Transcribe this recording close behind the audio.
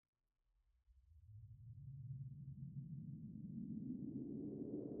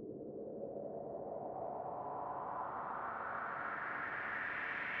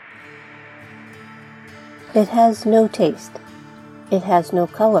It has no taste. It has no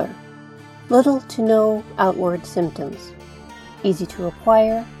color. Little to no outward symptoms. Easy to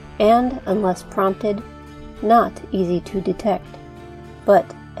acquire, and, unless prompted, not easy to detect. But,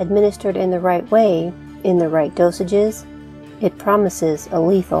 administered in the right way, in the right dosages, it promises a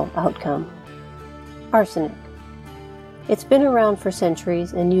lethal outcome. Arsenic. It's been around for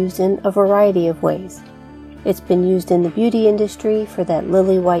centuries and used in a variety of ways. It's been used in the beauty industry for that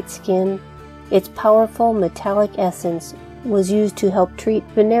lily-white skin. Its powerful metallic essence was used to help treat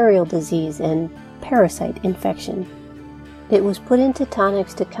venereal disease and parasite infection. It was put into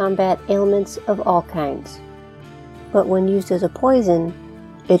tonics to combat ailments of all kinds. But when used as a poison,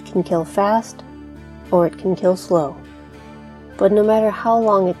 it can kill fast or it can kill slow. But no matter how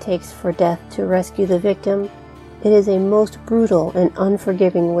long it takes for death to rescue the victim, it is a most brutal and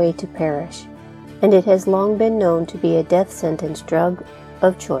unforgiving way to perish, and it has long been known to be a death sentence drug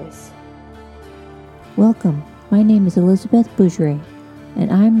of choice. Welcome, my name is Elizabeth Bougeret,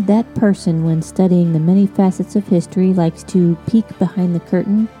 and I'm that person when studying the many facets of history likes to peek behind the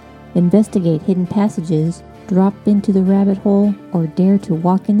curtain, investigate hidden passages, drop into the rabbit hole, or dare to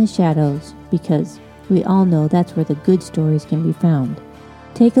walk in the shadows, because we all know that's where the good stories can be found.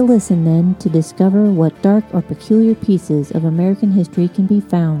 Take a listen then to discover what dark or peculiar pieces of American history can be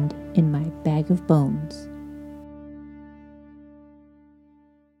found in my bag of bones.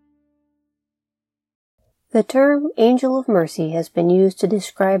 The term Angel of Mercy has been used to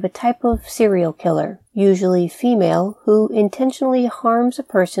describe a type of serial killer, usually female, who intentionally harms a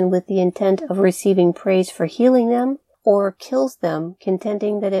person with the intent of receiving praise for healing them, or kills them,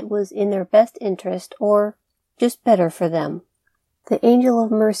 contending that it was in their best interest or just better for them. The Angel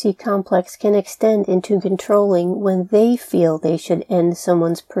of Mercy complex can extend into controlling when they feel they should end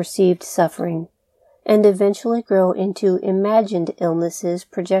someone's perceived suffering, and eventually grow into imagined illnesses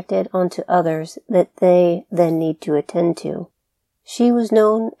projected onto others that they then need to attend to. She was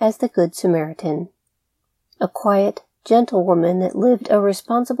known as the Good Samaritan, a quiet, gentle woman that lived a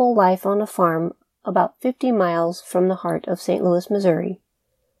responsible life on a farm about 50 miles from the heart of St. Louis, Missouri.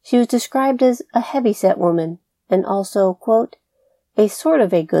 She was described as a heavy-set woman, and also, quote, a sort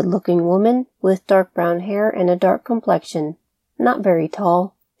of a good-looking woman with dark brown hair and a dark complexion, not very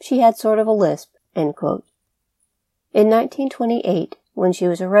tall. She had sort of a lisp, end quote. In 1928, when she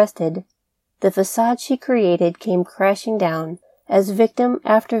was arrested, the facade she created came crashing down as victim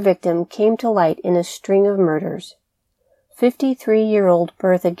after victim came to light in a string of murders. 53-year-old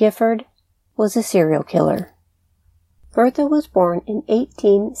Bertha Gifford was a serial killer. Bertha was born in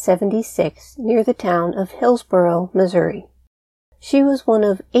 1876 near the town of Hillsboro, Missouri. She was one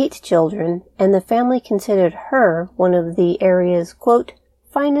of 8 children, and the family considered her one of the area's, quote,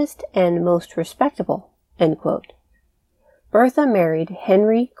 finest and most respectable, end quote. Bertha married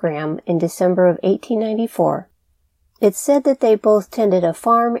Henry Graham in December of 1894. It's said that they both tended a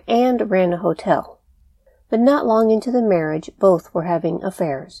farm and ran a hotel. But not long into the marriage, both were having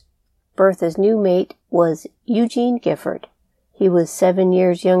affairs. Bertha's new mate was Eugene Gifford. He was 7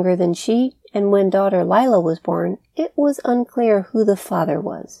 years younger than she, and when daughter Lila was born, it was unclear who the father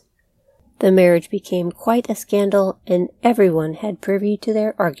was. The marriage became quite a scandal, and everyone had privy to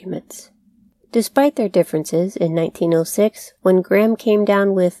their arguments. Despite their differences, in 1906, when Graham came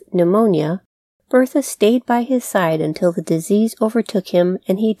down with pneumonia, Bertha stayed by his side until the disease overtook him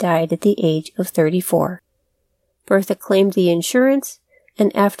and he died at the age of 34. Bertha claimed the insurance,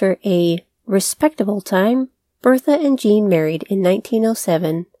 and after a respectable time, Bertha and Gene married in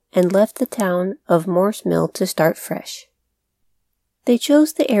 1907 and left the town of Morse Mill to start fresh. They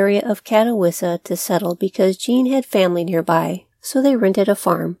chose the area of Catawissa to settle because Gene had family nearby, so they rented a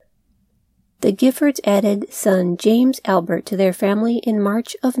farm. The Giffords added son James Albert to their family in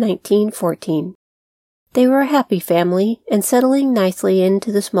March of 1914. They were a happy family and settling nicely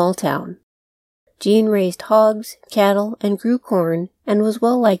into the small town. Gene raised hogs, cattle, and grew corn, and was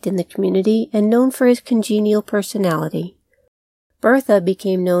well liked in the community and known for his congenial personality. Bertha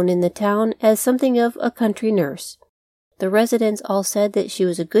became known in the town as something of a country nurse. The residents all said that she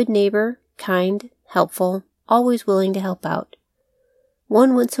was a good neighbor, kind, helpful, always willing to help out.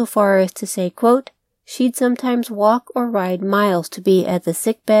 One went so far as to say, quote, she'd sometimes walk or ride miles to be at the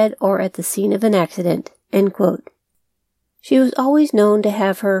sickbed or at the scene of an accident, end quote. She was always known to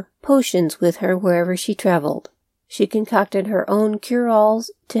have her potions with her wherever she traveled. She concocted her own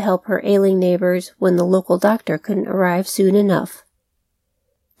cure-alls to help her ailing neighbors when the local doctor couldn't arrive soon enough.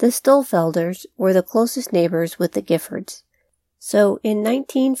 The Stolfelders were the closest neighbors with the Giffords. So in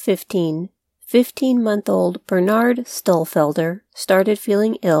 1915, 15-month-old Bernard Stolfelder started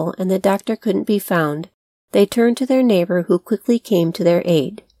feeling ill and the doctor couldn't be found. They turned to their neighbor who quickly came to their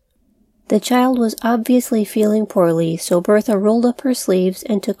aid. The child was obviously feeling poorly, so Bertha rolled up her sleeves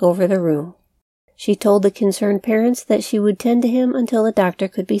and took over the room. She told the concerned parents that she would tend to him until the doctor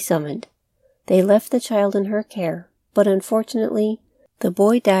could be summoned. They left the child in her care, but unfortunately, the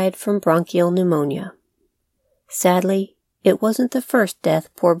boy died from bronchial pneumonia. Sadly, it wasn't the first death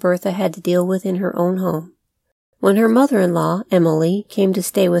poor Bertha had to deal with in her own home. When her mother-in-law, Emily, came to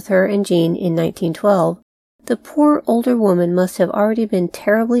stay with her and Jean in 1912, the poor older woman must have already been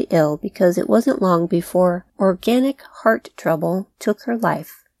terribly ill because it wasn't long before organic heart trouble took her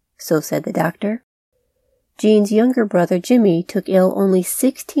life, so said the doctor. Jean's younger brother Jimmy took ill only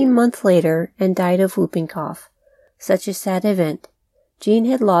 16 months later and died of whooping cough. Such a sad event. Jean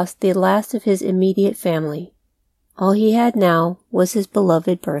had lost the last of his immediate family. All he had now was his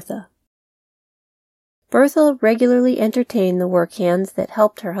beloved Bertha. Bertha regularly entertained the work hands that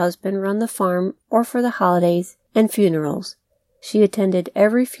helped her husband run the farm or for the holidays and funerals. She attended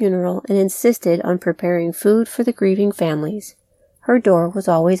every funeral and insisted on preparing food for the grieving families. Her door was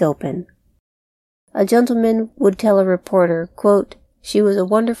always open. A gentleman would tell a reporter, quote, "She was a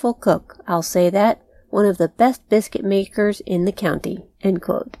wonderful cook, I'll say that, one of the best biscuit makers in the county," end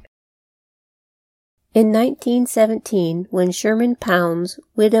quote. In 1917, when Sherman Pound's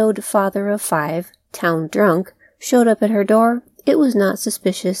widowed father of 5, town drunk, showed up at her door, it was not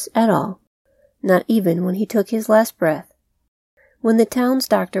suspicious at all, not even when he took his last breath. When the town's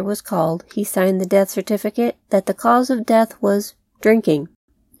doctor was called, he signed the death certificate that the cause of death was drinking,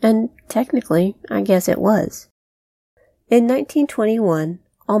 and technically, I guess it was. In 1921,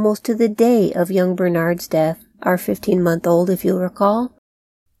 almost to the day of young Bernard's death, our 15-month-old if you'll recall,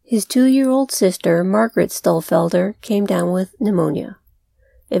 his 2-year-old sister, Margaret Stulfelder, came down with pneumonia.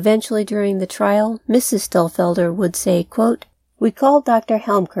 Eventually during the trial, Mrs. Stulfelder would say, quote, "We called Dr.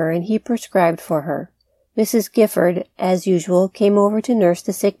 Helmker and he prescribed for her. Mrs. Gifford, as usual, came over to nurse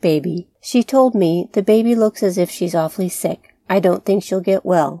the sick baby. She told me, the baby looks as if she's awfully sick. I don't think she'll get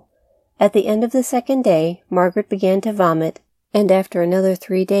well. At the end of the second day, Margaret began to vomit, and after another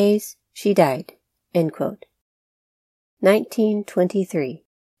 3 days, she died." End quote. 1923.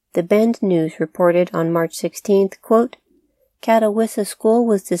 The Bend News reported on March 16th, quote, "Catawissa School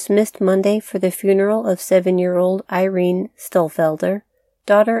was dismissed Monday for the funeral of 7-year-old Irene Stulfelder,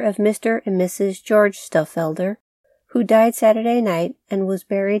 daughter of Mr. and Mrs. George Stulfelder, who died Saturday night and was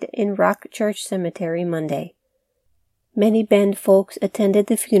buried in Rock Church Cemetery Monday. Many Bend folks attended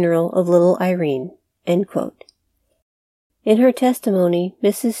the funeral of little Irene." End quote. In her testimony,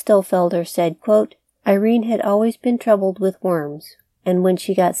 Mrs. Stulfelder said, quote, "Irene had always been troubled with worms, and when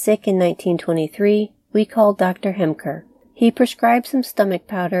she got sick in 1923, we called Dr. Hemker. He prescribed some stomach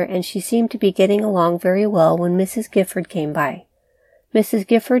powder, and she seemed to be getting along very well when Mrs. Gifford came by. Mrs.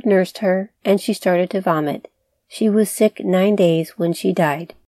 Gifford nursed her, and she started to vomit. She was sick 9 days when she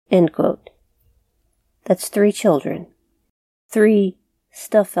died." End quote. That's 3 children. 3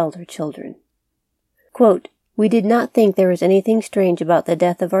 Stulfelder children. Quote, "We did not think there was anything strange about the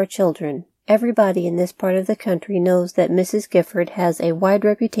death of our children. Everybody in this part of the country knows that Mrs. Gifford has a wide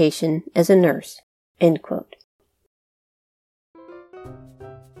reputation as a nurse." End quote.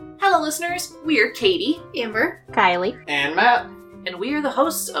 Hello listeners, we are Katie, Amber, Kylie, and Matt, and we are the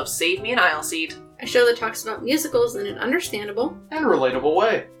hosts of Save Me an Aisle Seat, a show that talks about musicals in an understandable and relatable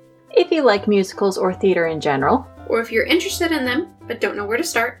way. If you like musicals or theater in general, or if you're interested in them but don't know where to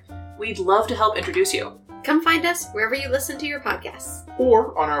start, we'd love to help introduce you. Come find us wherever you listen to your podcasts.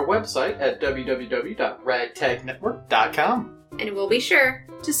 Or on our website at www.ragtagnetwork.com. And we'll be sure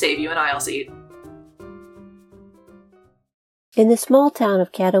to save you an aisle seat. In the small town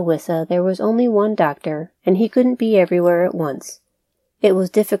of Catawissa, there was only one doctor, and he couldn't be everywhere at once. It was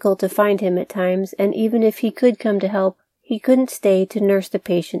difficult to find him at times, and even if he could come to help, he couldn't stay to nurse the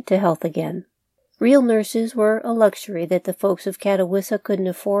patient to health again. Real nurses were a luxury that the folks of Catawissa couldn't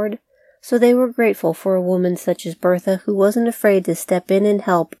afford, so they were grateful for a woman such as Bertha who wasn't afraid to step in and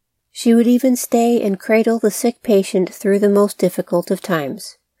help. She would even stay and cradle the sick patient through the most difficult of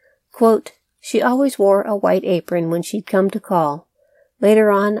times. Quote, "She always wore a white apron when she'd come to call. Later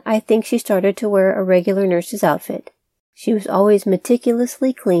on, I think she started to wear a regular nurse's outfit. She was always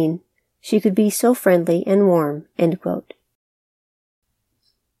meticulously clean. She could be so friendly and warm." End quote.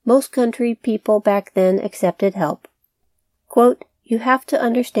 Most country people back then accepted help. Quote, "You have to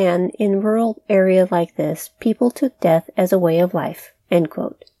understand, in rural area like this, people took death as a way of life." End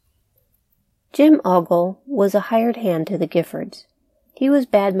quote. Jim Ogle was a hired hand to the Giffords. He was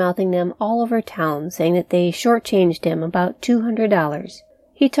bad-mouthing them all over town, saying that they shortchanged him about $200.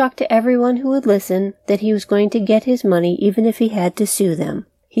 He talked to everyone who would listen that he was going to get his money even if he had to sue them.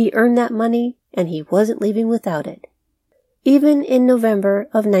 He earned that money, and he wasn't leaving without it. Even in November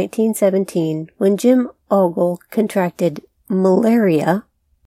of 1917, when Jim Ogle contracted malaria,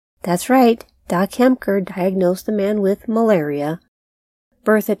 that's right, Doc Hemker diagnosed the man with malaria,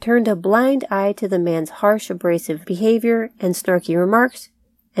 Bertha turned a blind eye to the man's harsh, abrasive behavior and snarky remarks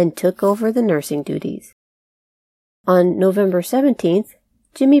and took over the nursing duties. On November 17th,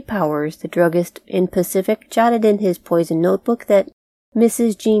 Jimmy Powers, the druggist in Pacific, jotted in his poison notebook that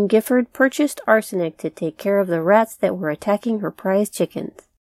Mrs. Jean Gifford purchased arsenic to take care of the rats that were attacking her prize chickens.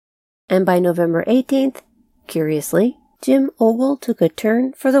 And by November 18th, curiously, Jim Ogle took a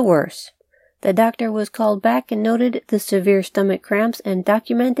turn for the worse. The doctor was called back and noted the severe stomach cramps and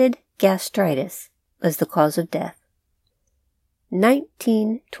documented gastritis as the cause of death.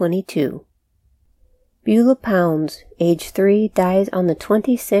 1922. Beulah Pounds, age 3, dies on the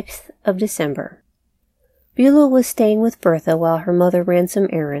 26th of December. Beulah was staying with Bertha while her mother ran some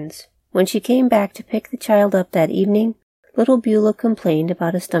errands. When she came back to pick the child up that evening, little Beulah complained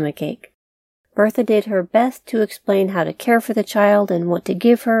about a stomachache. Bertha did her best to explain how to care for the child and what to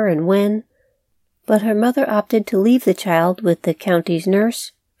give her and when, but her mother opted to leave the child with the county's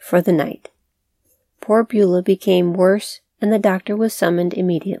nurse for the night. Poor Beulah became worse, and the doctor was summoned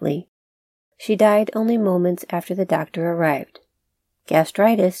immediately. She died only moments after the doctor arrived.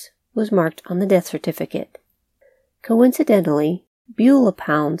 Gastritis was marked on the death certificate. Coincidentally, Beulah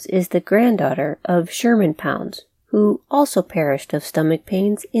Pounds is the granddaughter of Sherman Pounds, who also perished of stomach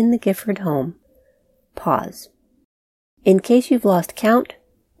pains in the Gifford home. Pause. In case you've lost count,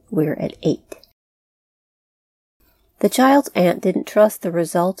 we're at 8. The child's aunt didn't trust the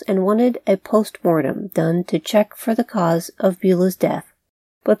results and wanted a post-mortem done to check for the cause of Beulah's death.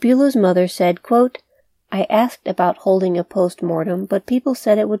 But Beulah's mother said, quote, "I asked about holding a post-mortem, but people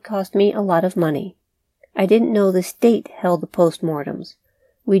said it would cost me a lot of money. I didn't know the state held the post-mortems.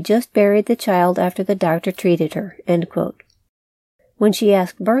 We just buried the child after the doctor treated her." End quote. When she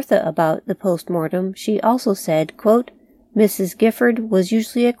asked Bertha about the post-mortem, she also said, quote, "Mrs. Gifford was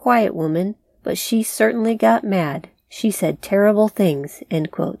usually a quiet woman, but she certainly got mad. She said terrible things." End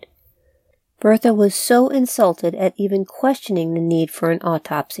quote. Bertha was so insulted at even questioning the need for an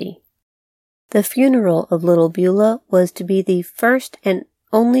autopsy. The funeral of little Beulah was to be the first and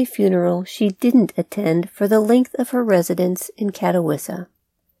only funeral she didn't attend for the length of her residence in Catawissa.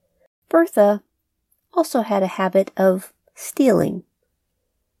 Bertha also had a habit of stealing.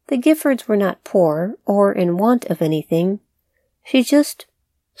 The Giffords were not poor or in want of anything. She just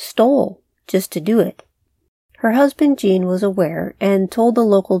stole just to do it. Her husband Gene was aware and told the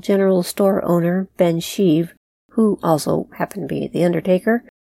local general store owner, Ben Sheave, who also happened to be the undertaker,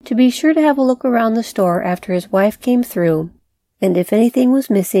 to be sure to have a look around the store after his wife came through, and if anything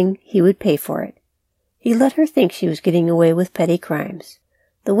was missing, he would pay for it. He let her think she was getting away with petty crimes.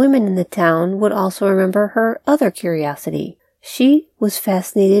 The women in the town would also remember her other curiosity. She was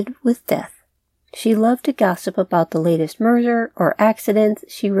fascinated with death. She loved to gossip about the latest murder or accident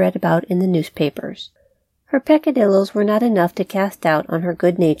she read about in the newspapers. Her peccadillos were not enough to cast doubt on her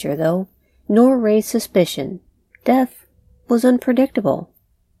good nature, though, nor raise suspicion. Death was unpredictable.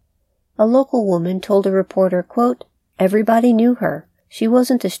 A local woman told a reporter, quote, "Everybody knew her. She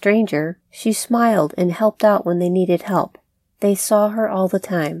wasn't a stranger. She smiled and helped out when they needed help. They saw her all the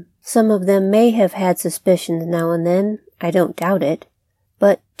time. Some of them may have had suspicions now and then, I don't doubt it,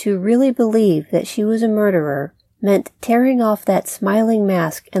 but to really believe that she was a murderer meant tearing off that smiling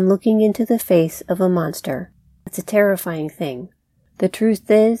mask and looking into the face of a monster. It's a terrifying thing. The truth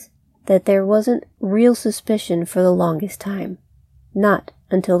is that there wasn't real suspicion for the longest time. Not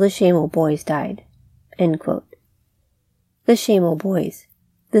until the Schemel boys died." End quote. The Schemel boys.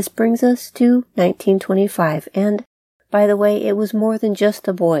 This brings us to 1925, and, by the way, it was more than just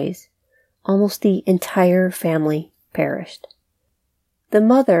the boys. Almost the entire family perished. The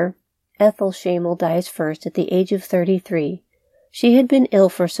mother, Ethel Schemel, dies first at the age of 33. She had been ill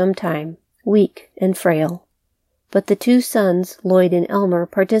for some time, weak and frail. But the two sons, Lloyd and Elmer,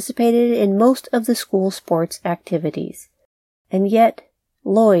 participated in most of the school sports activities. And yet,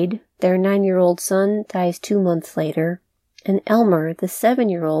 Lloyd, their 9-year-old son, dies 2 months later, and Elmer, the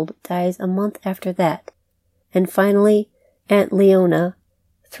 7-year-old, dies a month after that. And finally, Aunt Leona,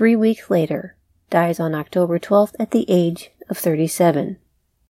 3 weeks later, dies on October 12th at the age of 37.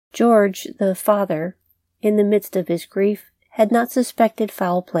 George, the father, in the midst of his grief, had not suspected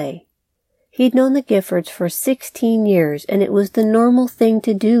foul play. He'd known the Giffords for 16 years, and it was the normal thing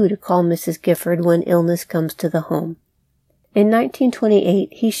to do to call Mrs. Gifford when illness comes to the home. In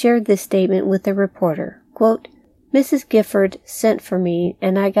 1928, he shared this statement with the reporter, quote, "Mrs. Gifford sent for me,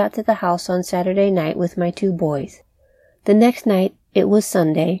 and I got to the house on Saturday night with my 2 boys. The next night, it was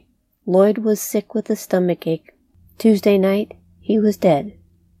Sunday, Lloyd was sick with a stomachache, Tuesday night, he was dead.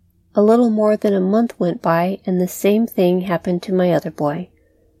 A little more than a month went by, and the same thing happened to my other boy.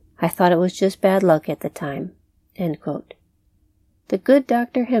 I thought it was just bad luck at the time." End quote. The good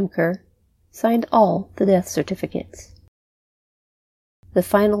Dr. Hemker signed all the death certificates. The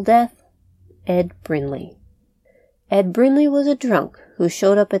final death, Ed Brinley. Ed Brinley was a drunk who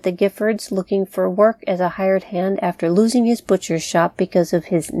showed up at the Giffords looking for work as a hired hand after losing his butcher's shop because of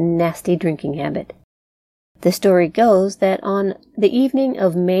his nasty drinking habit. The story goes that on the evening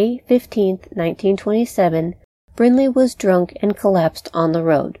of May 15, 1927, Brinley was drunk and collapsed on the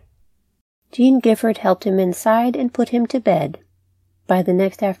road. Jean Gifford helped him inside and put him to bed. By the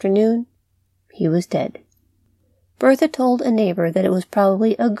next afternoon, he was dead. Bertha told a neighbor that it was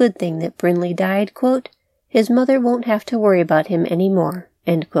probably a good thing that Brinley died, quote, "His mother won't have to worry about him any more,"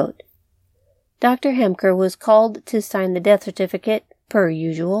 end quote. Dr. Hemker was called to sign the death certificate, per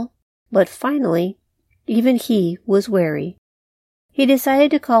usual, but finally, even he was wary. He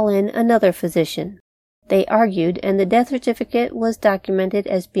decided to call in another physician. They argued, and the death certificate was documented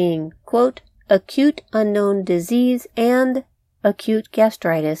as being, quote, "acute unknown disease and acute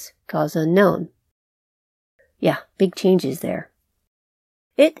gastritis, cause unknown." Yeah, big changes there.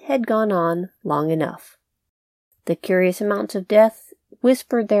 It had gone on long enough. The curious amounts of death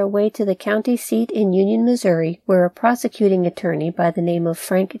whispered their way to the county seat in Union, Missouri, where a prosecuting attorney by the name of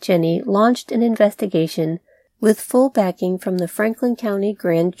Frank Jenny launched an investigation with full backing from the Franklin County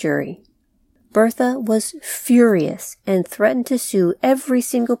grand jury. Bertha was furious and threatened to sue every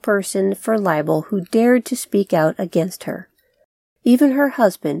single person for libel who dared to speak out against her. Even her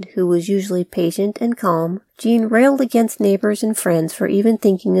husband, who was usually patient and calm, Jean railed against neighbors and friends for even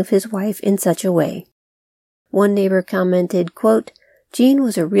thinking of his wife in such a way. One neighbor commented, quote, "Jean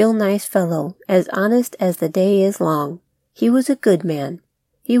was a real nice fellow, as honest as the day is long. He was a good man.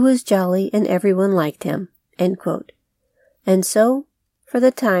 He was jolly and everyone liked him," end quote. And so, for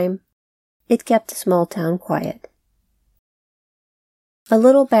the time, it kept the small town quiet. A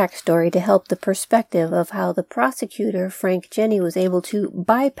little backstory to help the perspective of how the prosecutor, Frank Jenny, was able to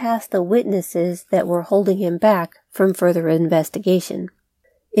bypass the witnesses that were holding him back from further investigation.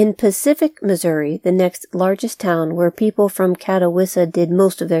 In Pacific, Missouri, the next largest town where people from Catawissa did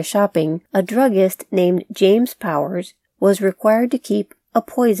most of their shopping, a druggist named James Powers was required to keep a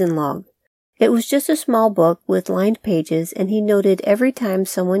poison log. It was just a small book with lined pages, and he noted every time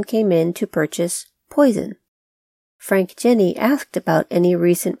someone came in to purchase poison. Frank Jenny asked about any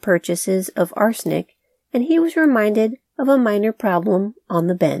recent purchases of arsenic, and he was reminded of a minor problem on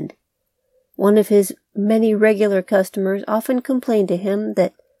the bend. One of his many regular customers often complained to him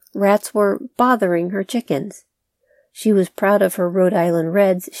that rats were bothering her chickens. She was proud of her Rhode Island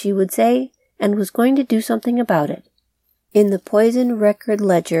Reds, she would say, and was going to do something about it. In the poison record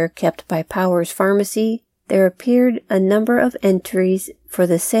ledger kept by Powers Pharmacy, there appeared a number of entries for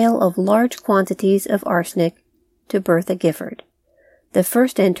the sale of large quantities of arsenic to Bertha Gifford. The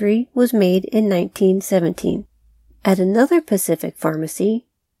first entry was made in 1917. At another Pacific pharmacy,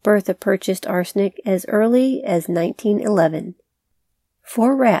 Bertha purchased arsenic as early as 1911.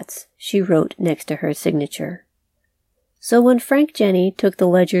 "For rats," she wrote next to her signature. So when Frank Jenny took the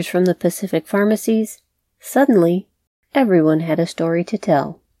ledgers from the Pacific pharmacies, suddenly everyone had a story to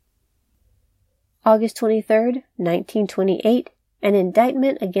tell. August 23, 1928, an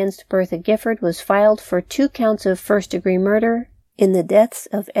indictment against Bertha Gifford was filed for 2 counts of first-degree murder in the deaths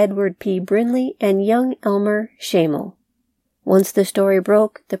of Edward P. Brinley and young Elmer Schamel. Once the story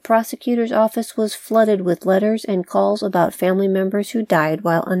broke, the prosecutor's office was flooded with letters and calls about family members who died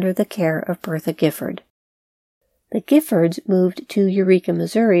while under the care of Bertha Gifford. The Giffords moved to Eureka,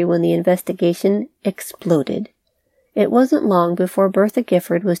 Missouri when the investigation exploded. It wasn't long before Bertha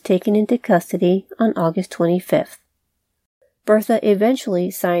Gifford was taken into custody on August 25th. Bertha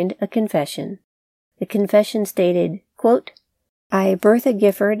eventually signed a confession. The confession stated, quote, "I, Bertha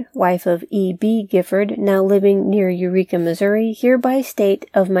Gifford, wife of E.B. Gifford, now living near Eureka, Missouri, hereby state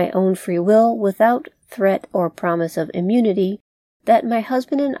of my own free will, without threat or promise of immunity, that my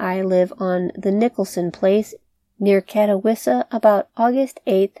husband and I live on the Nicholson Place near Catawissa about August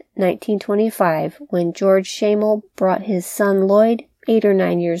 8, 1925, when George Schamel brought his son Lloyd, 8 or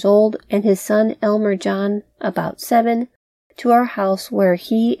 9 years old, and his son Elmer John, about 7, to our house where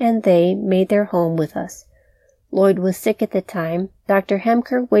he and they made their home with us. Lloyd was sick at the time. Dr.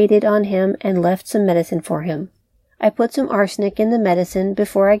 Hemker waited on him and left some medicine for him. I put some arsenic in the medicine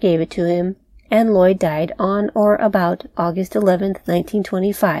before I gave it to him, and Lloyd died on or about August 11,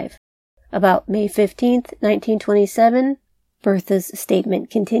 1925. About May 15, 1927, Bertha's statement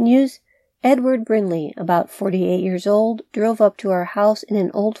continues, Edward Brinley, about 48 years old, drove up to our house in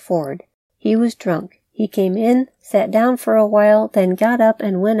an old Ford. He was drunk. He came in, sat down for a while, then got up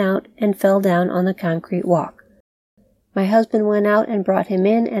and went out and fell down on the concrete walk. My husband went out and brought him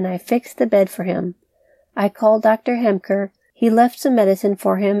in, and I fixed the bed for him. I called Dr. Hemker. He left some medicine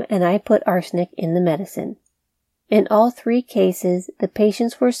for him, and I put arsenic in the medicine. In all 3 cases, the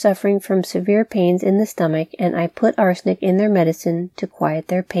patients were suffering from severe pains in the stomach, and I put arsenic in their medicine to quiet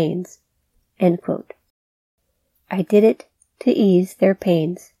their pains." End quote. "I did it to ease their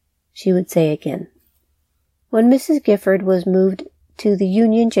pains," she would say again. When Mrs. Gifford was moved to the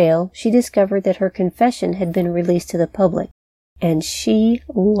Union Jail, she discovered that her confession had been released to the public, and she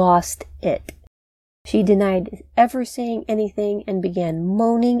lost it. She denied ever saying anything and began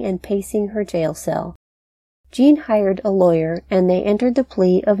moaning and pacing her jail cell. Jean hired a lawyer, and they entered the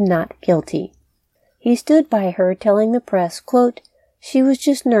plea of not guilty. He stood by her, telling the press, quote, "She was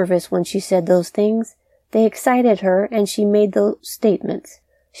just nervous when she said those things. They excited her, and she made those statements.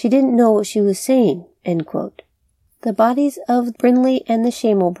 She didn't know what she was saying." End quote. The bodies of Brindley and the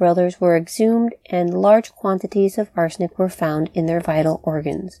Shamel brothers were exhumed, and large quantities of arsenic were found in their vital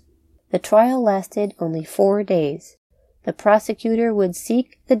organs. The trial lasted only 4 days. The prosecutor would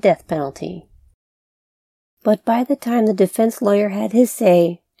seek the death penalty. But by the time the defense lawyer had his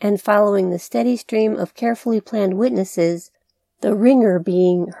say, and following the steady stream of carefully planned witnesses, the ringer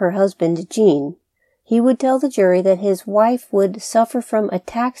being her husband Jean, he would tell the jury that his wife would suffer from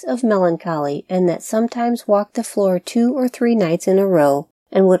attacks of melancholy and that sometimes walked the floor 2 or 3 nights in a row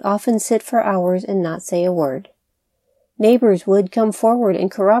and would often sit for hours and not say a word. Neighbors would come forward and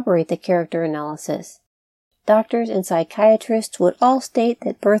corroborate the character analysis. Doctors and psychiatrists would all state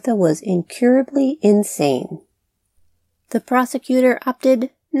that Bertha was incurably insane. The prosecutor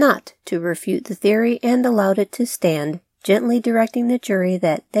opted not to refute the theory and allowed it to stand, gently directing the jury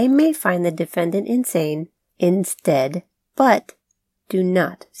that they may find the defendant insane instead, but do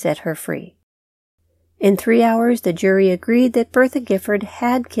not set her free. In 3 hours, the jury agreed that Bertha Gifford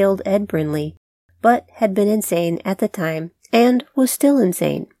had killed Ed Brindley, but had been insane at the time and was still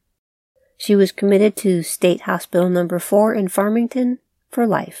insane. She was committed to State Hospital No. 4 in Farmington for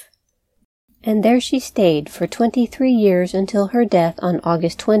life. And there she stayed for 23 years until her death on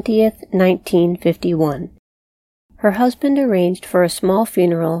August 20th, 1951. Her husband arranged for a small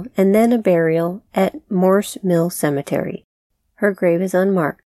funeral and then a burial at Morse Mill Cemetery. Her grave is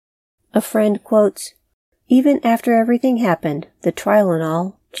unmarked. A friend quotes, "Even after everything happened, the trial and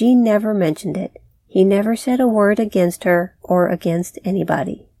all, Jean never mentioned it. He never said a word against her or against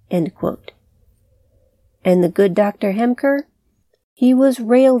anybody." End quote. And the good Dr. Hemker? He was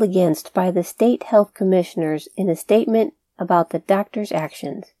railed against by the state health commissioners in a statement about the doctor's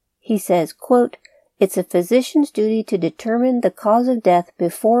actions. He says, quote, "It's a physician's duty to determine the cause of death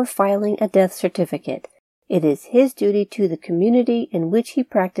before filing a death certificate. It is his duty to the community in which he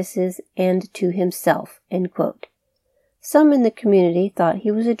practices and to himself." End quote. Some in the community thought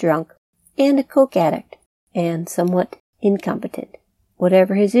he was a drunk and a coke addict and somewhat incompetent.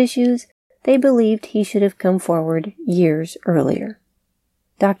 Whatever his issues, they believed he should have come forward years earlier.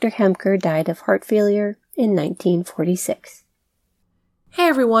 Dr. Hemker died of heart failure in 1946. Hey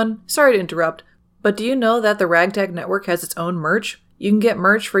everyone, sorry to interrupt, but do you know that the Ragtag Network has its own merch? You can get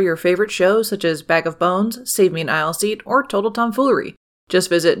merch for your favorite shows such as Bag of Bones, Save Me an Aisle Seat, or Total Tomfoolery. Just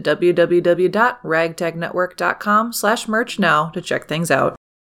visit www.ragtagnetwork.com/merch now to check things out.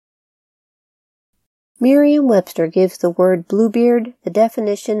 Merriam-Webster gives the word Bluebeard the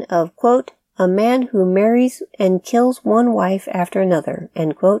definition of, quote, "a man who marries and kills one wife after another,"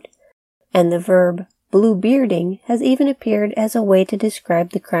 end quote, and the verb Bluebearding has even appeared as a way to describe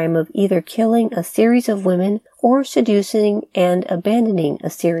the crime of either killing a series of women or seducing and abandoning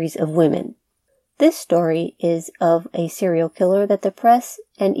a series of women. This story is of a serial killer that the press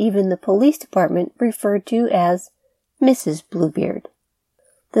and even the police department referred to as Mrs. Bluebeard.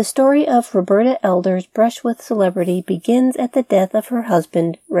 The story of Roberta Elder's brush with celebrity begins at the death of her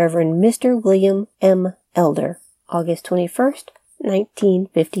husband, Reverend Mr. William M. Elder, August 21st,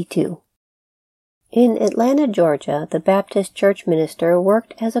 1952. In Atlanta, Georgia, the Baptist church minister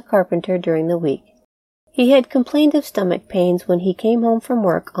worked as a carpenter during the week. He had complained of stomach pains when he came home from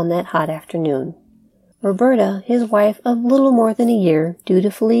work on that hot afternoon. Roberta, his wife of little more than a year,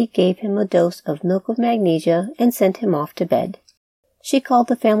 dutifully gave him a dose of milk of magnesia and sent him off to bed. She called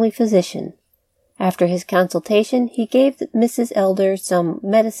the family physician. After his consultation, he gave Mrs. Elder some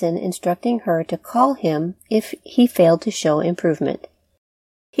medicine, instructing her to call him if he failed to show improvement.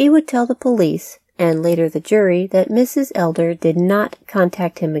 He would tell the police, and later the jury, that Mrs. Elder did not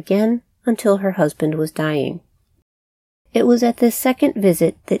contact him again until her husband was dying. It was at this second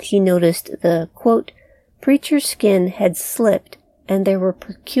visit that he noticed the, quote, "preacher's skin had slipped and there were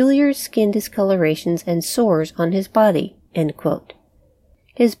peculiar skin discolorations and sores on his body, end quote.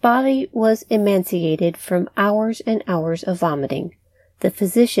 His body was emaciated from hours and hours of vomiting. The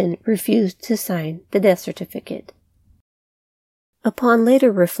physician refused to sign the death certificate. Upon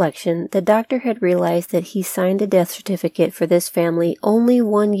later reflection, the doctor had realized that he signed a death certificate for this family only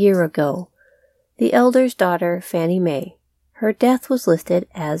 1 year ago. The elder's daughter, Fannie Mae. Her death was listed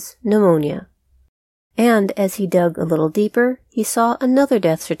as pneumonia. And as he dug a little deeper, he saw another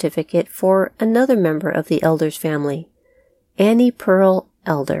death certificate for another member of the elder's family, Annie Pearl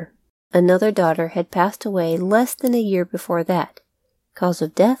Elder. Another daughter had passed away less than a year before that. Cause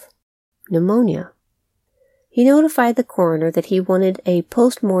of death? Pneumonia. He notified the coroner that he wanted a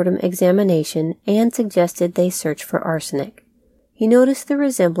post-mortem examination and suggested they search for arsenic. He noticed the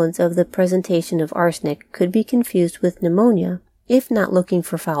resemblance of the presentation of arsenic could be confused with pneumonia if not looking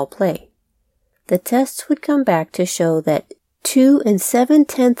for foul play. The tests would come back to show that 2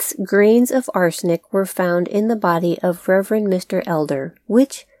 7/10 grains of arsenic were found in the body of Reverend Mr. Elder,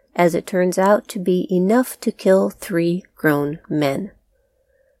 which, as it turns out, to be enough to kill 3 grown men.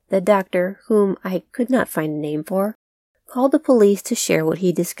 The doctor, whom I could not find a name for, called the police to share what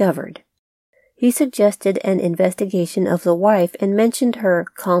he discovered. He suggested an investigation of the wife and mentioned her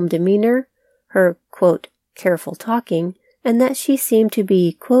calm demeanor, her, quote, careful talking, and that she seemed to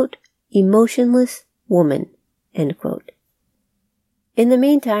be, quote, emotionless woman, end quote. In the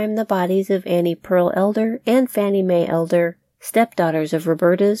meantime, the bodies of Annie Pearl Elder and Fannie Mae Elder, stepdaughters of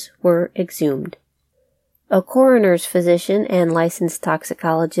Roberta's, were exhumed. A coroner's physician and licensed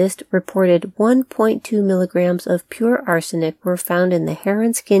toxicologist reported 1.2 milligrams of pure arsenic were found in the hair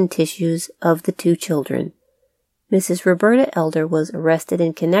and skin tissues of the 2 children. Mrs. Roberta Elder was arrested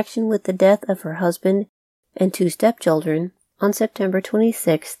in connection with the death of her husband and 2 stepchildren on September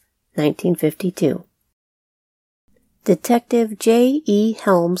 26, 1952. Detective J. E.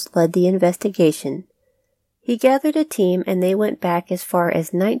 Helms led the investigation. He gathered a team and they went back as far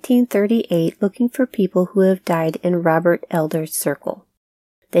as 1938 looking for people who have died in Robert Elder's circle.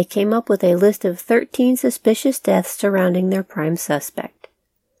 They came up with a list of 13 suspicious deaths surrounding their prime suspect.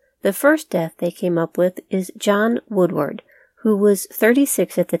 The first death they came up with is John Woodward, who was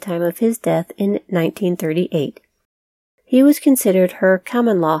 36 at the time of his death in 1938. He was considered her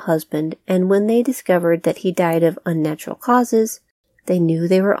common-law husband, and when they discovered that he died of unnatural causes, they knew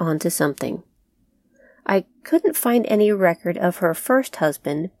they were onto something. I couldn't find any record of her first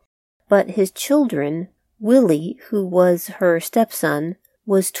husband, but his children, Willie, who was her stepson,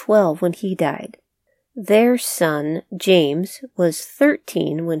 was 12 when he died. Their son, James, was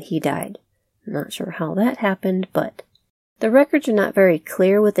 13 when he died. Not sure how that happened, but the records are not very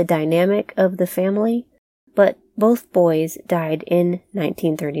clear with the dynamic of the family, but both boys died in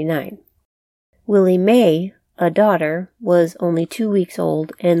 1939. Willie Mae, a daughter, was only 2 weeks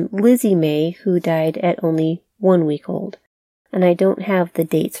old, and Lizzie Mae, who died at only 1 week old, and I don't have the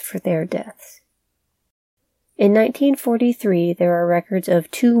dates for their deaths. In 1943, there are records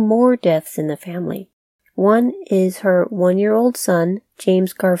of 2 more deaths in the family. One is her 1-year-old son,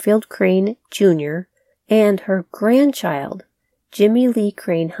 James Garfield Crane, Jr., and her grandchild, Jimmy Lee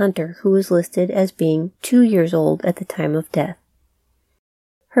Crane Hunter, who was listed as being 2 years old at the time of death.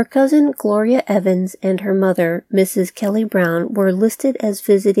 Her cousin Gloria Evans and her mother, Mrs. Kelly Brown, were listed as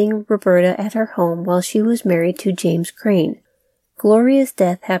visiting Roberta at her home while she was married to James Crane. Gloria's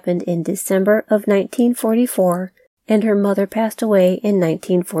death happened in December of 1944, and her mother passed away in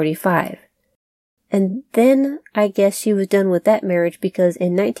 1945. And then I guess she was done with that marriage because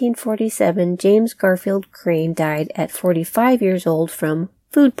in 1947, James Garfield Crane died at 45 years old from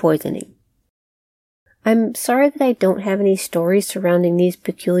food poisoning. I'm sorry that I don't have any stories surrounding these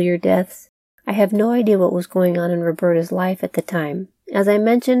peculiar deaths. I have no idea what was going on in Roberta's life at the time. As I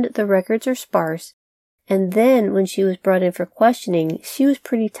mentioned, the records are sparse, and then when she was brought in for questioning, she was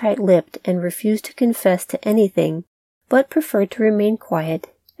pretty tight-lipped and refused to confess to anything, but preferred to remain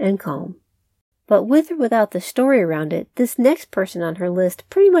quiet and calm. But with or without the story around it, this next person on her list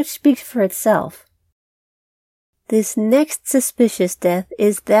pretty much speaks for itself. This next suspicious death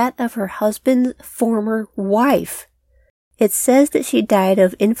is that of her husband's former wife. It says that she died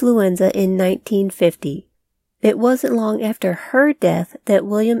of influenza in 1950. It wasn't long after her death that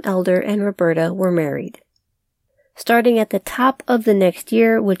William Elder and Roberta were married. Starting at the top of the next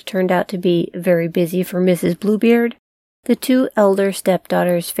year, which turned out to be very busy for Mrs. Bluebeard, the 2 elder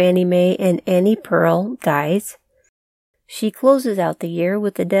stepdaughters Fannie Mae and Annie Pearl dies. She closes out the year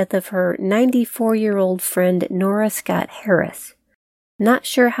with the death of her 94-year-old friend Nora Scott Harris. Not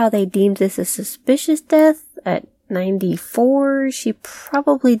sure how they deemed this a suspicious death. At 94, she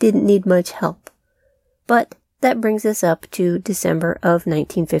probably didn't need much help. But That brings us up to December of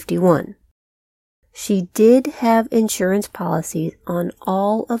 1951. She did have insurance policies on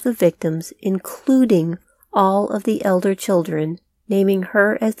all of the victims, including all of the elder children, naming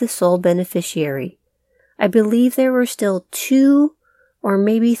her as the sole beneficiary. I believe there were still 2 or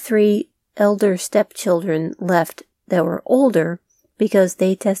maybe 3 elder stepchildren left that were older because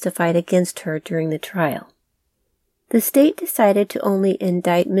they testified against her during the trial. The state decided to only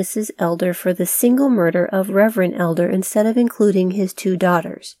indict Mrs. Elder for the single murder of Reverend Elder instead of including his 2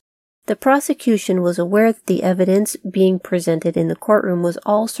 daughters. The prosecution was aware that the evidence being presented in the courtroom was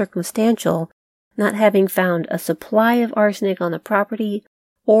all circumstantial, not having found a supply of arsenic on the property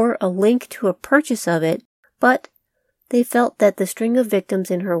or a link to a purchase of it, but they felt that the string of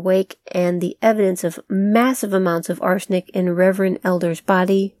victims in her wake and the evidence of massive amounts of arsenic in Reverend Elder's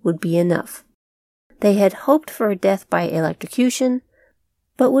body would be enough. They had hoped for a death by electrocution,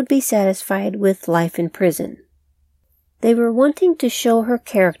 but would be satisfied with life in prison. They were wanting to show her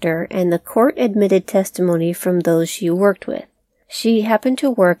character, and the court admitted testimony from those she worked with. She happened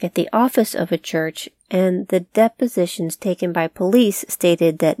to work at the office of a church, and the depositions taken by police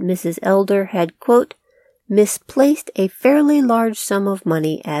stated that Mrs. Elder had, quote, misplaced a fairly large sum of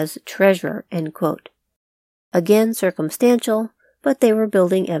money as treasurer, end quote. Again circumstantial, but they were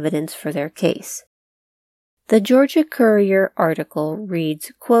building evidence for their case. The Georgia Courier article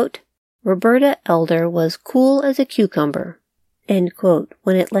reads, quote, Roberta Elder was cool as a cucumber, end quote,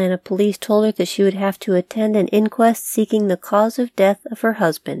 when Atlanta police told her that she would have to attend an inquest seeking the cause of death of her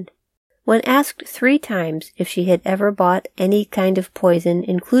husband. When asked 3 times if she had ever bought any kind of poison,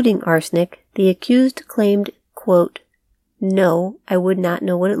 including arsenic, the accused claimed, quote, no, I would not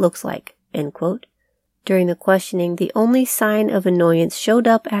know what it looks like, end quote. During the questioning, the only sign of annoyance showed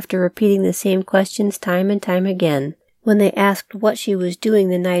up after repeating the same questions time and time again. When they asked what she was doing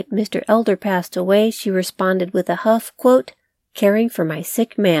the night Mr. Elder passed away, she responded with a huff, quote, caring for my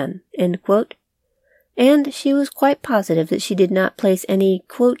sick man, end quote. And she was quite positive that she did not place any,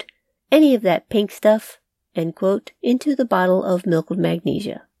 quote, any of that pink stuff, end quote, into the bottle of milk with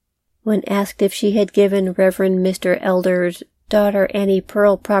magnesia. When asked if she had given Reverend Mr. Elder's daughter Annie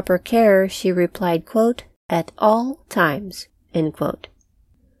Pearl proper care, she replied, quote, at all times, end quote.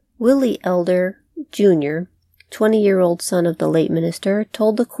 Willie Elder, Jr., 20-year-old son of the late minister,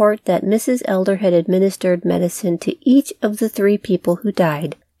 told the court that Mrs. Elder had administered medicine to each of the 3 people who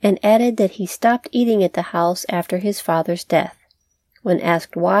died, and added that he stopped eating at the house after his father's death. When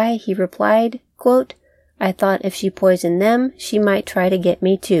asked why, he replied, quote, I thought if she poisoned them, she might try to get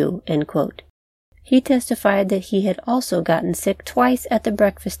me too, end quote. He testified that he had also gotten sick twice at the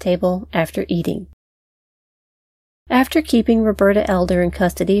breakfast table after eating. After keeping Roberta Elder in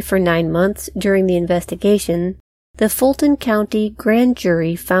custody for 9 months during the investigation, the Fulton County grand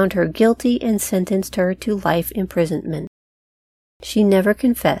jury found her guilty and sentenced her to life imprisonment. She never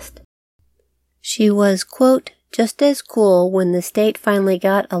confessed. She was, quote, just as cool when the state finally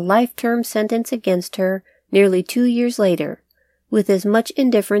got a life-term sentence against her nearly 2 years later. With as much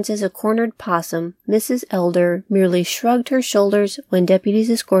indifference as a cornered possum, Mrs. Elder merely shrugged her shoulders when deputies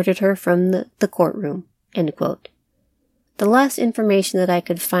escorted her from the courtroom, end quote. The last information that I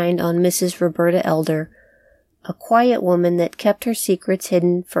could find on Mrs. Roberta Elder, a quiet woman that kept her secrets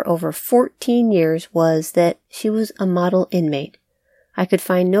hidden for over 14 years, was that she was a model inmate. I could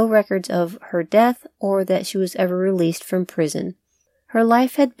find no records of her death or that she was ever released from prison. Her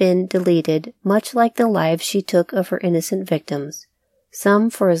life had been deleted, much like the lives she took of her innocent victims, some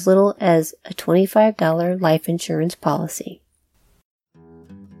for as little as a $25 life insurance policy.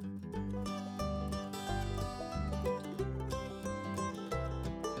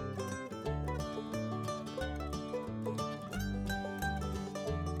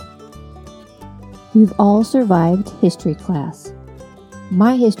 We've all survived history class.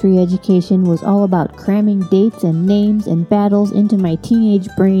 My history education was all about cramming dates and names and battles into my teenage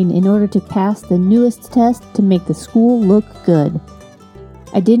brain in order to pass the newest test to make the school look good.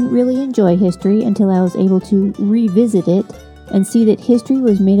 I didn't really enjoy history until I was able to revisit it and see that history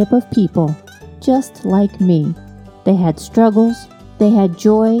was made up of people, just like me. They had struggles, they had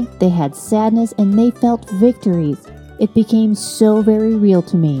joy, they had sadness, and they felt victories. It became so very real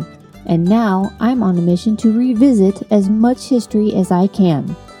to me. And now I'm on a mission to revisit as much history as I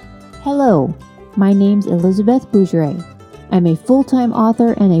can. Hello, my name's Elizabeth Bougeret. I'm a full-time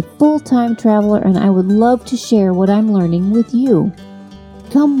author and a full-time traveler, and I would love to share what I'm learning with you.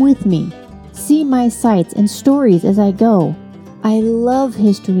 Come with me. See my sights and stories as I go. I love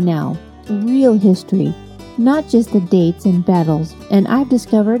history now, real history, not just the dates and battles, and I've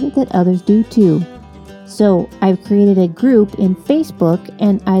discovered that others do too. So I've created a group in Facebook,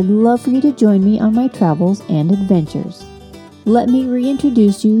 and I'd love for you to join me on my travels and adventures. Let me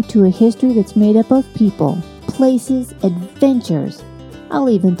reintroduce you to a history that's made up of people, places, adventures. I'll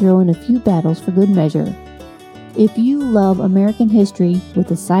even throw in a few battles for good measure. If you love American history with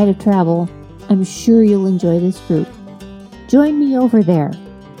a side of travel, I'm sure you'll enjoy this group. Join me over there.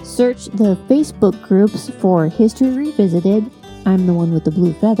 Search the Facebook groups for History Revisited, I'm the one with the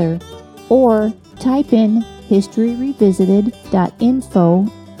blue feather, or type in historyrevisited.info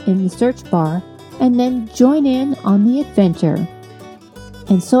in the search bar and then join in on the adventure.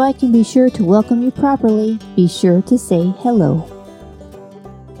 And so I can be sure to welcome you properly, be sure to say hello.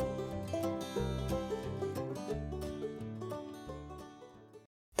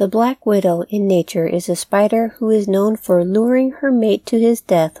 The black widow in nature is a spider who is known for luring her mate to his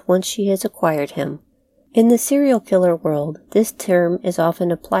death once she has acquired him. In the serial killer world, this term is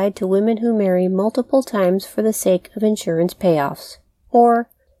often applied to women who marry multiple times for the sake of insurance payoffs, or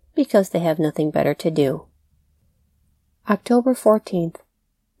because they have nothing better to do. October 14th,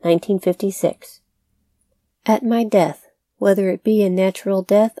 1956. At my death, whether it be a natural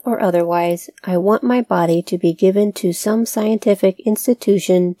death or otherwise, I want my body to be given to some scientific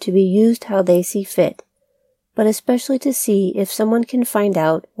institution to be used how they see fit, but especially to see if someone can find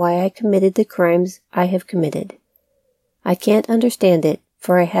out why I committed the crimes I have committed. I can't understand it,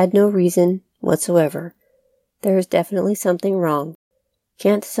 for I had no reason whatsoever. There is definitely something wrong.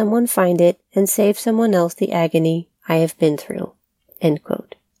 Can't someone find it and save someone else the agony I have been through?" End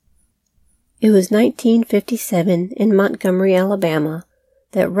quote. It was 1957 in Montgomery, Alabama,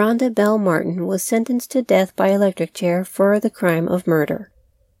 that Rhonda Bell Martin was sentenced to death by electric chair for the crime of murder.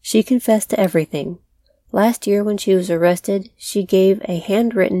 She confessed to everything. Last year when she was arrested, she gave a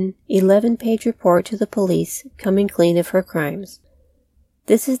handwritten 11-page report to the police, coming clean of her crimes.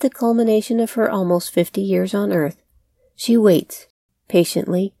 This is the culmination of her almost 50 years on Earth. She waits,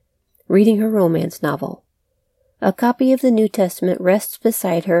 patiently, reading her romance novel. A copy of the New Testament rests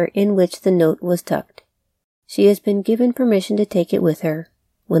beside her, in which the note was tucked. She has been given permission to take it with her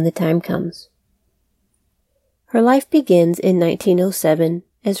when the time comes. Her life begins in 1907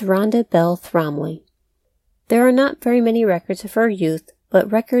 as Rhonda Bell Thromley. There are not very many records of her youth,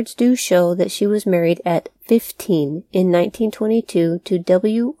 but records do show that she was married at 15 in 1922 to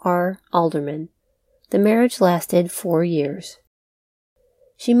W.R. Alderman. The marriage lasted 4 years.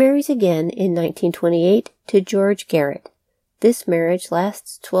 She marries again in 1928 to George Garrett. This marriage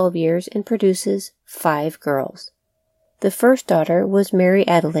lasts 12 years and produces 5 girls. The first daughter was Mary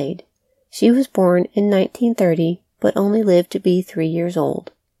Adelaide. She was born in 1930, but only lived to be 3 years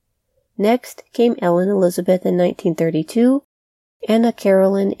old. Next came Ellen Elizabeth in 1932, Anna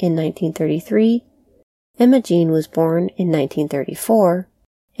Carolyn in 1933, Emma Jean was born in 1934,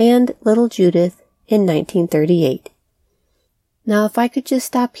 and little Judith in 1938. Now if I could just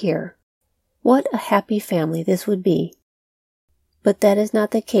stop here, what a happy family this would be. But that is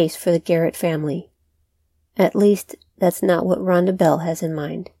not the case for the Garrett family. At least, that's not what Rhonda Bell has in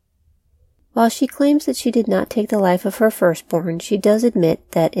mind. While she claims that she did not take the life of her firstborn, she does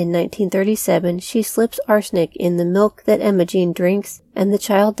admit that in 1937 she slips arsenic in the milk that Emma Jean drinks, and the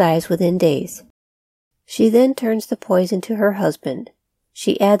child dies within days. She then turns the poison to her husband.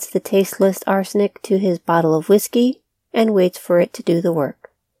 She adds the tasteless arsenic to his bottle of whiskey, and waits for it to do the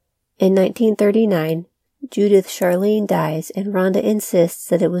work. In 1939, Judith Charlene dies, and Rhonda insists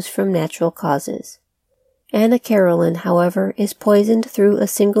that it was from natural causes. Anna Carolyn, however, is poisoned through a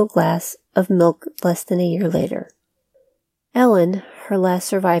single glass of milk less than a year later. Ellen, her last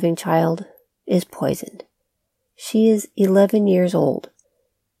surviving child, is poisoned. She is 11 years old.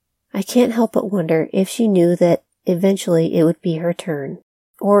 I can't help but wonder if she knew that eventually it would be her turn,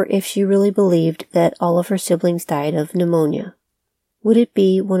 or if she really believed that all of her siblings died of pneumonia. Would it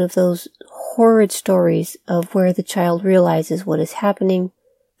be one of those horrid stories of where the child realizes what is happening,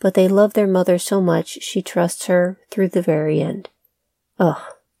 but they love their mother so much she trusts her through the very end?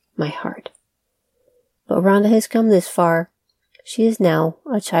 Ugh, my heart. But Rhonda has come this far. She is now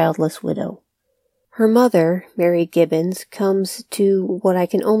a childless widow. Her mother, Mary Gibbons, comes to what I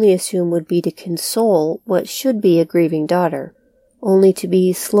can only assume would be to console what should be a grieving daughter, only to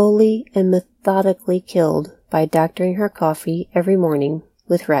be slowly and methodically killed by doctoring her coffee every morning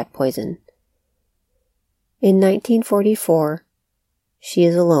with rat poison. In 1944, she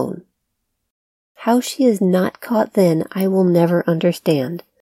is alone. How she is not caught then, I will never understand.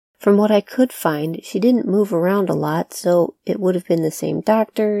 From what I could find, she didn't move around a lot, so it would have been the same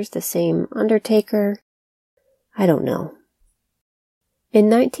doctors, the same undertaker. I don't know. In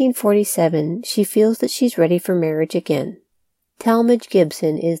 1947, she feels that she's ready for marriage again. Talmadge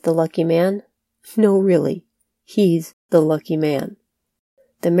Gibson is the lucky man. No, really. He's the lucky man.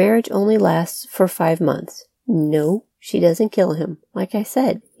 The marriage only lasts for 5 months. No, she doesn't kill him. Like I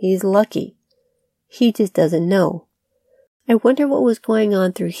said, he's lucky. He just doesn't know. I wonder what was going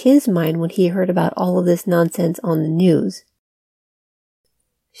on through his mind when he heard about all of this nonsense on the news.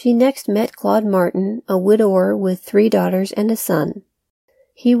 She next met Claude Martin, a widower with 3 daughters and a son.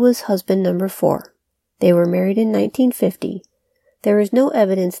 He was husband number 4. They were married in 1950. There is no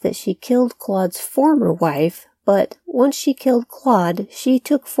evidence that she killed Claude's former wife, but once she killed Claude, she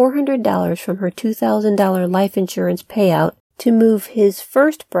took $400 from her $2,000 life insurance payout to move his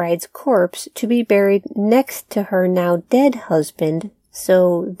first bride's corpse to be buried next to her now dead husband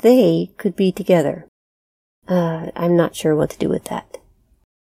so they could be together. I'm not sure what to do with that.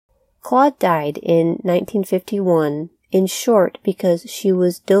 Claude died in 1951, in short, because she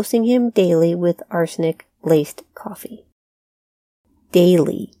was dosing him daily with arsenic-laced coffee.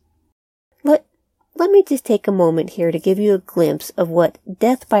 Daily. Let me just take a moment here to give you a glimpse of what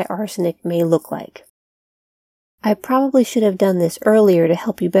death by arsenic may look like. I probably should have done this earlier to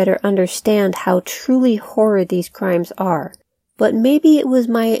help you better understand how truly horrid these crimes are, but maybe it was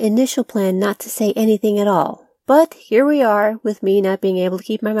my initial plan not to say anything at all. But here we are, with me not being able to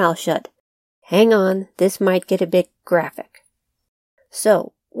keep my mouth shut. Hang on, this might get a bit graphic.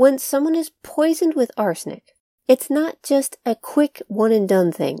 So, when someone is poisoned with arsenic, it's not just a quick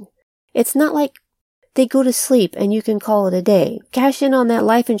one-and-done thing. It's not like they go to sleep and you can call it a day. Cash in on that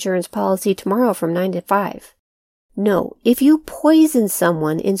life insurance policy tomorrow from 9 to 5. No, if you poison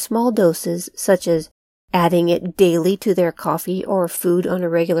someone in small doses, such as adding it daily to their coffee or food on a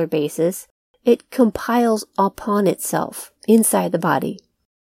regular basis, it compiles upon itself inside the body.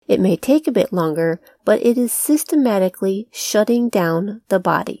 It may take a bit longer, but it is systematically shutting down the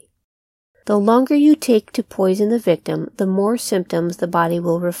body. The longer you take to poison the victim, the more symptoms the body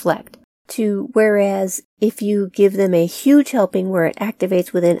will reflect. Whereas if you give them a huge helping where it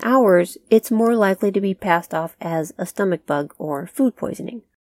activates within hours, it's more likely to be passed off as a stomach bug or food poisoning.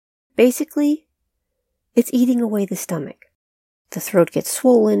 Basically, it's eating away the stomach. The throat gets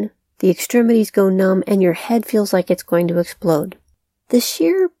swollen, the extremities go numb, and your head feels like it's going to explode. The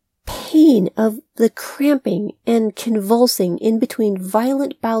sheer pain of the cramping and convulsing in between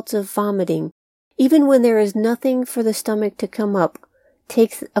violent bouts of vomiting, even when there is nothing for the stomach to come up,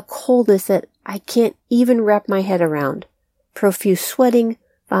 takes a coldness that I can't even wrap my head around. Profuse sweating,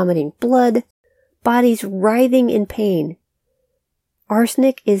 vomiting blood, bodies writhing in pain.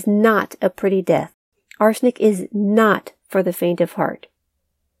 Arsenic is not a pretty death. Arsenic is not for the faint of heart.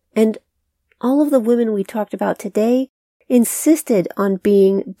 And all of the women we talked about today insisted on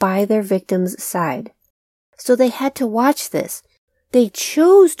being by their victim's side. So they had to watch this. They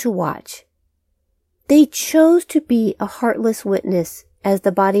chose to watch. They chose to be a heartless witness as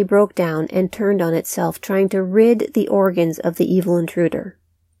the body broke down and turned on itself, trying to rid the organs of the evil intruder.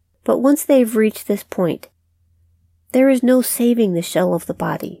 But once they've reached this point, there is no saving the shell of the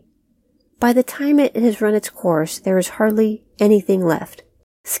body. By the time it has run its course, there is hardly anything left.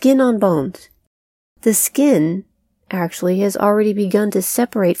 Skin on bones. The skin actually has already begun to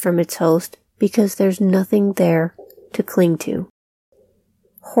separate from its host because there's nothing there to cling to.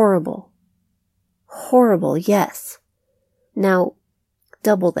 Horrible. Horrible, yes. Now,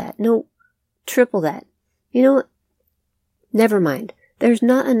 double that. No, triple that. You know what? Never mind. There's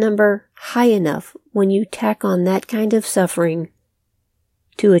not a number high enough when you tack on that kind of suffering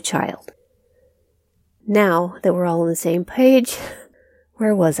to a child. Now that we're all on the same page,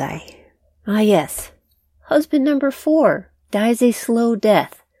 where was I? Ah, yes. Husband number 4 dies a slow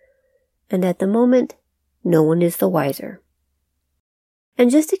death. And at the moment, no one is the wiser.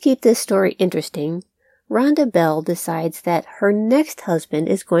 And just to keep this story interesting, Rhonda Bell decides that her next husband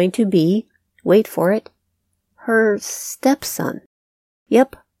is going to be, wait for it, her stepson.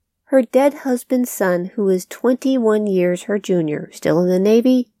 Yep, her dead husband's son, who is 21 years her junior, still in the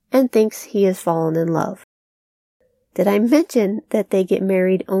Navy, and thinks he has fallen in love. Did I mention that they get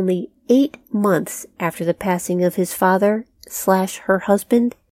married only 8 months after the passing of his father/her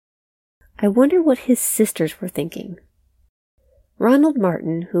husband? I wonder what his sisters were thinking. Ronald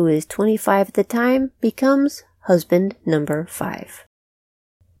Martin, who is 25 at the time, becomes husband number 5.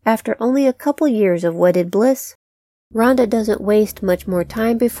 After only a couple years of wedded bliss, Rhonda doesn't waste much more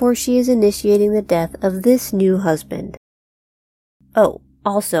time before she is initiating the death of this new husband. Oh,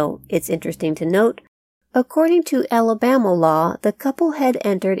 also, it's interesting to note, according to Alabama law, the couple had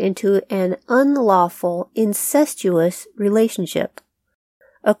entered into an unlawful, incestuous relationship.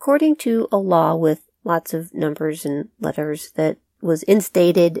 According to a law with lots of numbers and letters that was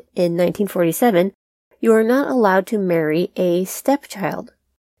instated in 1947, you are not allowed to marry a stepchild.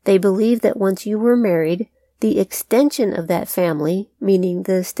 They believed that once you were married, the extension of that family, meaning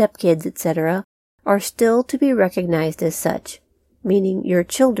the stepkids, etc., are still to be recognized as such, meaning your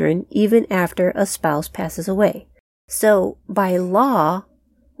children even after a spouse passes away. So, by law,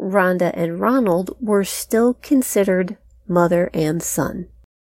 Rhonda and Ronald were still considered mother and son.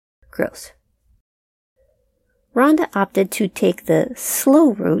 Gross. Rhonda opted to take the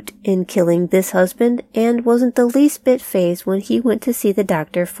slow route in killing this husband and wasn't the least bit fazed when he went to see the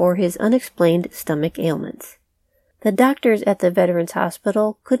doctor for his unexplained stomach ailments. The doctors at the Veterans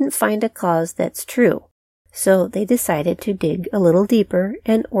Hospital couldn't find a cause that's true, so they decided to dig a little deeper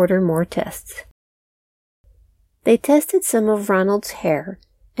and order more tests. They tested some of Ronald's hair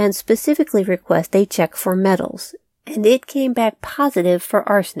and specifically request a check for metals, and it came back positive for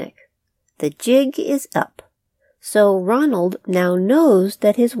arsenic. The jig is up. So Ronald now knows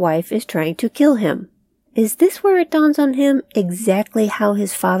that his wife is trying to kill him. Is this where it dawns on him exactly how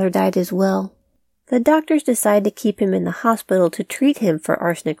his father died as well? The doctors decide to keep him in the hospital to treat him for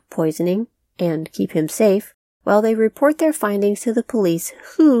arsenic poisoning and keep him safe, while they report their findings to the police,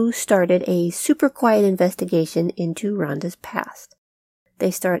 who started a super quiet investigation into Rhonda's past. They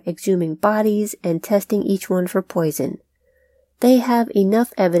start exhuming bodies and testing each one for poison. They have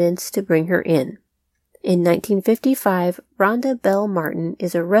enough evidence to bring her in. In 1955, Rhonda Bell Martin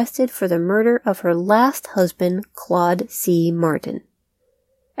is arrested for the murder of her last husband, Claude C. Martin.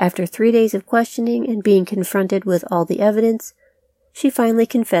 After 3 days of questioning and being confronted with all the evidence, she finally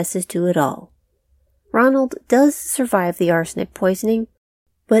confesses to it all. Ronald does survive the arsenic poisoning,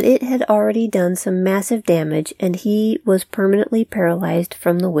 but it had already done some massive damage and he was permanently paralyzed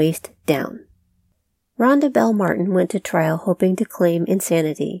from the waist down. Rhonda Bell Martin went to trial hoping to claim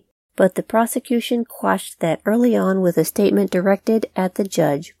insanity, but the prosecution quashed that early on with a statement directed at the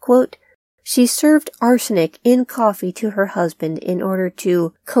judge, quote, "She served arsenic in coffee to her husband in order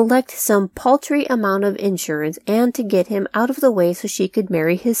to collect some paltry amount of insurance and to get him out of the way so she could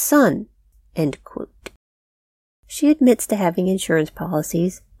marry his son." End quote. She admits to having insurance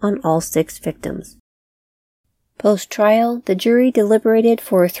policies on all 6 victims. Post-trial, the jury deliberated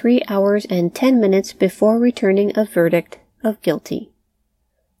for 3 hours and 10 minutes before returning a verdict of guilty.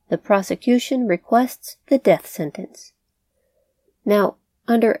 The prosecution requests the death sentence. Now,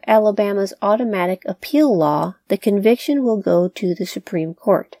 under Alabama's automatic appeal law, the conviction will go to the Supreme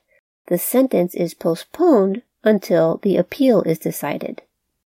Court. The sentence is postponed until the appeal is decided.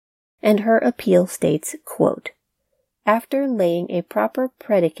 And her appeal states, quote, "After laying a proper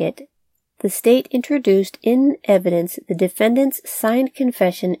predicate, the state introduced in evidence the defendant's signed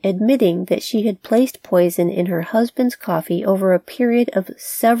confession admitting that she had placed poison in her husband's coffee over a period of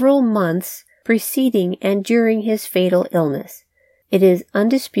several months preceding and during his fatal illness. It is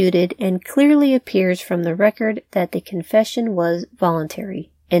undisputed and clearly appears from the record that the confession was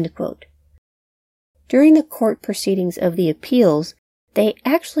voluntary." End quote. During the court proceedings of the appeals, they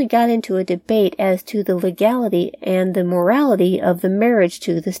actually got into a debate as to the legality and the morality of the marriage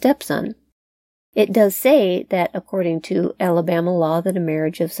to the stepson. It does say that according to Alabama law that a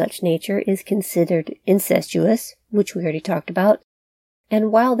marriage of such nature is considered incestuous, which we already talked about,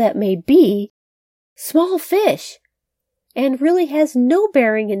 and while that may be, small fish, and really has no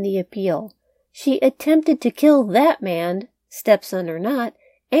bearing in the appeal. She attempted to kill that man, stepson or not,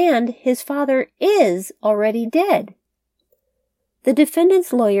 and his father is already dead. The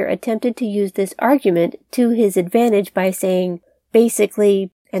defendant's lawyer attempted to use this argument to his advantage by saying,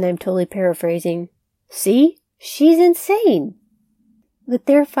 basically, and I'm totally paraphrasing, "See? She's insane." But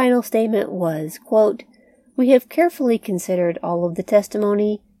their final statement was, quote, "We have carefully considered all of the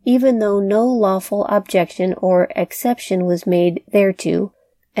testimony, even though no lawful objection or exception was made thereto,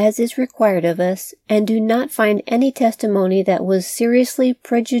 as is required of us, and do not find any testimony that was seriously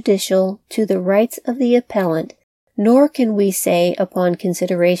prejudicial to the rights of the appellant, nor can we say, upon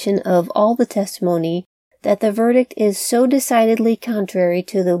consideration of all the testimony, that the verdict is so decidedly contrary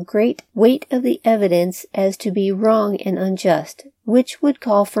to the great weight of the evidence as to be wrong and unjust, which would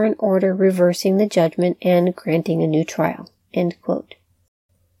call for an order reversing the judgment and granting a new trial." End quote.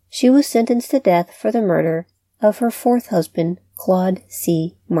 She was sentenced to death for the murder of her 4th husband, Claude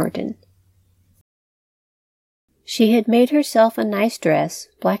C. Martin. She had made herself a nice dress,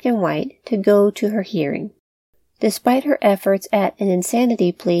 black and white, to go to her hearing. Despite her efforts at an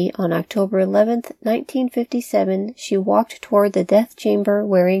insanity plea on October 11, 1957, she walked toward the death chamber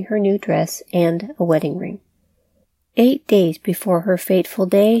wearing her new dress and a wedding ring. 8 days before her fateful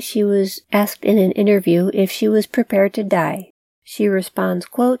day, she was asked in an interview if she was prepared to die. She responds,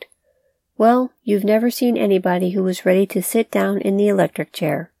 quote, "Well, you've never seen anybody who was ready to sit down in the electric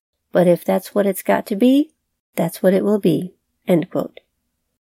chair. But if that's what it's got to be, that's what it will be." End quote.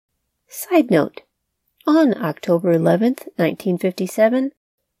 Side note, on October 11th, 1957,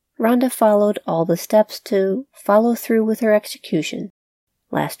 Rhonda followed all the steps to follow through with her execution.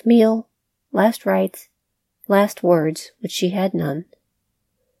 Last meal, last rites, last words, which she had none.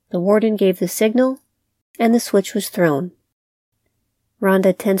 The warden gave the signal, and the switch was thrown.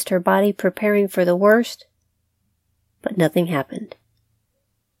 Rhonda tensed her body, preparing for the worst, but nothing happened.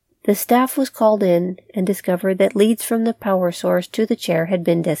 The staff was called in and discovered that leads from the power source to the chair had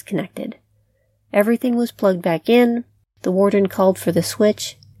been disconnected. Everything was plugged back in, the warden called for the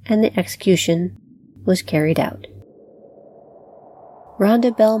switch, and the execution was carried out.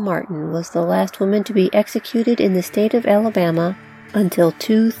 Rhonda Bell Martin was the last woman to be executed in the state of Alabama until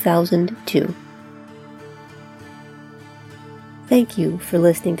 2002. Thank you for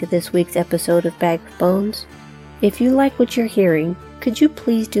listening to this week's episode of Bag of Bones. If you like what you're hearing, could you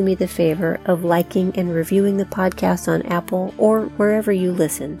please do me the favor of liking and reviewing the podcast on Apple or wherever you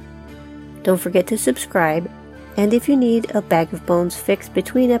listen? Don't forget to subscribe, and if you need a Bag of Bones fix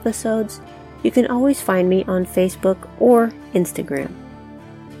between episodes, you can always find me on Facebook or Instagram.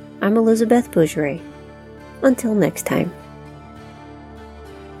 I'm Elizabeth Bougeret. Until next time.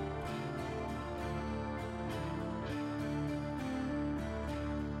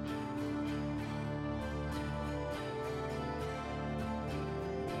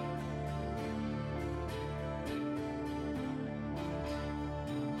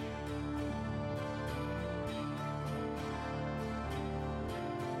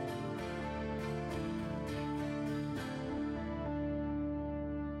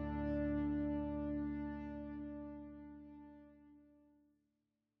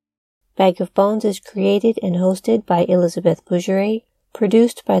 Bag of Bones is created and hosted by Elizabeth Bougeret,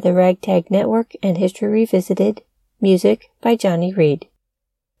 produced by the Ragtag Network and History Revisited, music by Johnny Reed.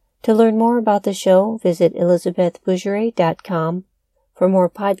 To learn more about the show, visit elizabethbougeret.com. For more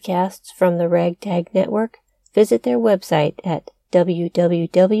podcasts from the Ragtag Network, visit their website at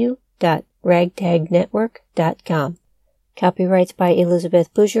www.ragtagnetwork.com. Copyrights by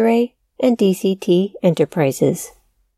Elizabeth Bougeret and DCT Enterprises.